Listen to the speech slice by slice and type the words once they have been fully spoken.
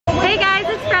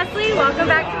everybody, welcome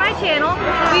back to my channel.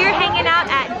 We are hanging out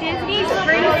at Disney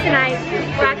Springs tonight.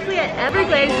 We're actually at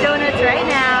Everglazed Donuts right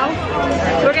now.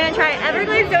 We're gonna try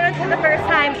Everglazed Donuts for the first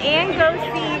time and go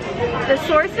see the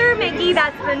Sorcerer Mickey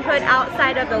that's been put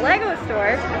outside of the Lego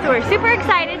store. So we're super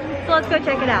excited, so let's go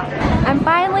check it out. I'm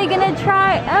finally gonna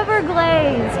try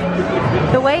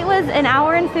Everglazed. The wait was an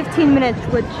hour and 15 minutes,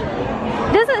 which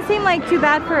doesn't seem like too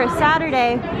bad for a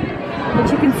Saturday.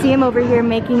 But you can see him over here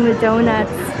making the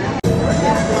donuts.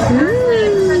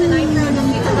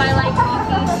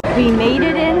 We made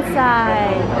it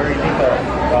inside.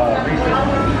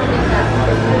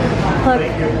 Look,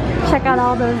 check out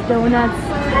all those donuts.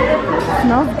 It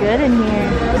smells good in here.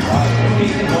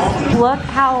 Look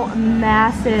how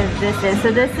massive this is.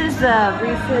 So this is the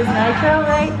Reese's Nitro,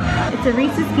 right? It's a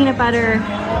Reese's peanut butter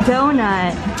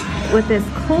donut with this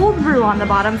cold brew on the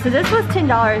bottom. So this was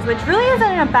 $10, which really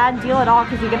isn't a bad deal at all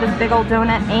because you get this big old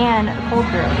donut and cold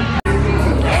brew.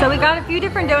 So we got a few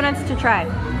different donuts to try.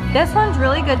 This one's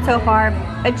really good so far.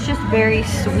 It's just very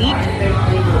sweet.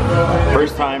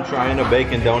 First time trying a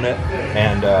bacon donut,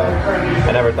 and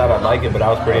I never thought I'd like it, but I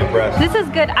was pretty impressed. This is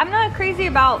good. I'm not crazy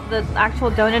about the actual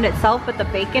donut itself, but the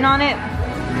bacon on it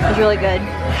is really good.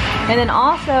 And then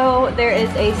also there is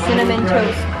a cinnamon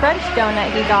toast crunch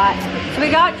donut he got. So we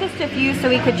got just a few so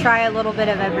we could try a little bit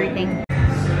of everything.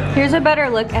 Here's a better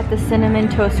look at the cinnamon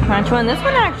toast crunch one. This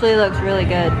one actually looks really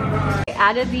good.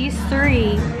 Out of these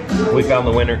three, we found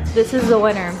the winner. This is the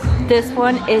winner. This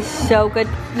one is so good.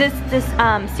 This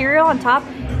cereal on top,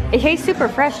 it tastes super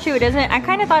fresh too. It doesn't, I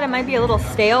kind of thought it might be a little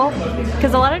stale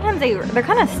because a lot of times they're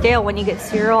kind of stale when you get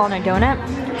cereal on a donut,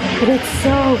 but it's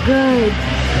so good.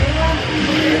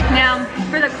 Now,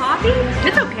 for the coffee,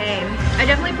 it's okay. I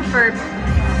definitely prefer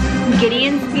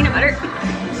Gideon's peanut butter.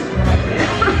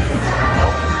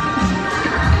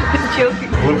 Joking.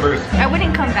 Bloopers. I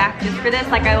wouldn't come back just for this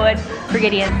like I would for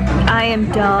Gideon. I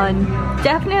am done.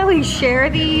 Definitely share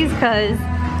these because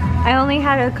I only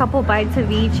had a couple bites of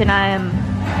each and I am...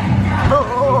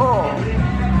 Oh.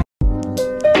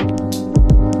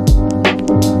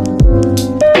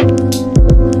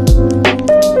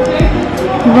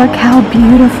 Look how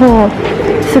beautiful.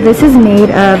 So this is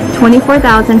made of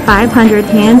 24,500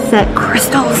 hand-set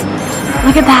crystals.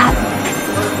 Look at that.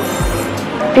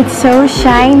 It's so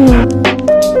shiny.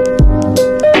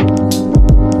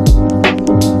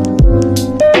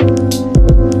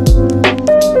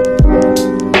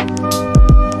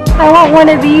 I want one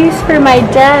of these for my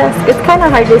desk. It's kind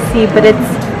of hard to see, but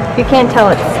you can't tell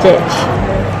it's Stitch.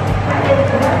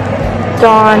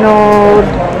 Donald.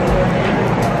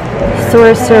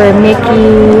 Sorcerer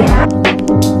Mickey.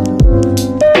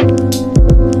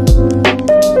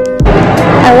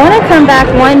 I want to come back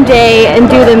one day and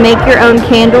do the make your own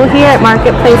candle here at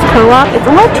Marketplace Co-op. It's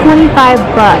only 25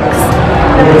 bucks.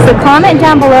 So comment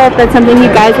down below if that's something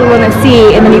you guys would want to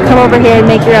see, and then you come over here and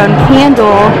make your own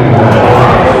candle.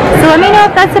 So let me know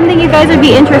if that's something you guys would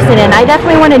be interested in. I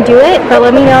definitely want to do it, but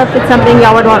let me know if it's something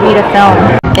y'all would want me to film.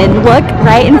 And look,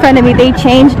 right in front of me, they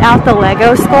changed out the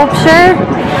Lego sculpture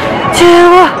to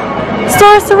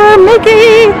Sorcerer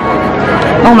Mickey.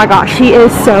 Oh my gosh, he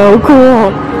is so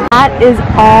cool. That is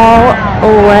all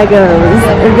Legos.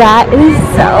 That is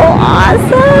so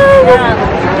awesome.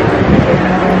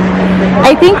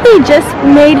 I think they just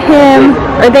made him,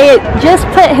 or they just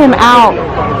put him out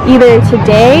either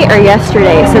today or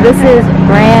yesterday. So this is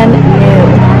brand new.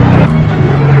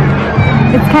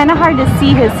 It's kind of hard to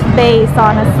see his face,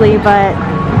 honestly, but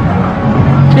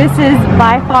this is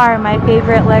by far my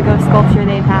favorite Lego sculpture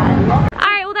they've had.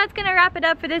 Alright, well that's gonna wrap it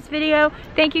up for this video.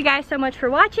 Thank you guys so much for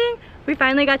watching. We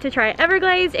finally got to try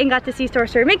Everglazed and got to see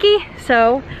Sorcerer Mickey,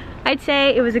 so I'd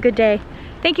say it was a good day.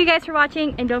 Thank you guys for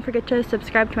watching, and don't forget to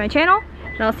subscribe to my channel,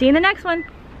 and I'll see you in the next one.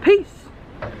 Peace!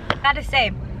 Gotta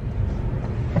say,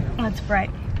 that's bright.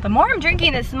 The more I'm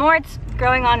drinking this, the more it's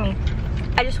growing on me.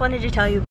 I just wanted to tell you.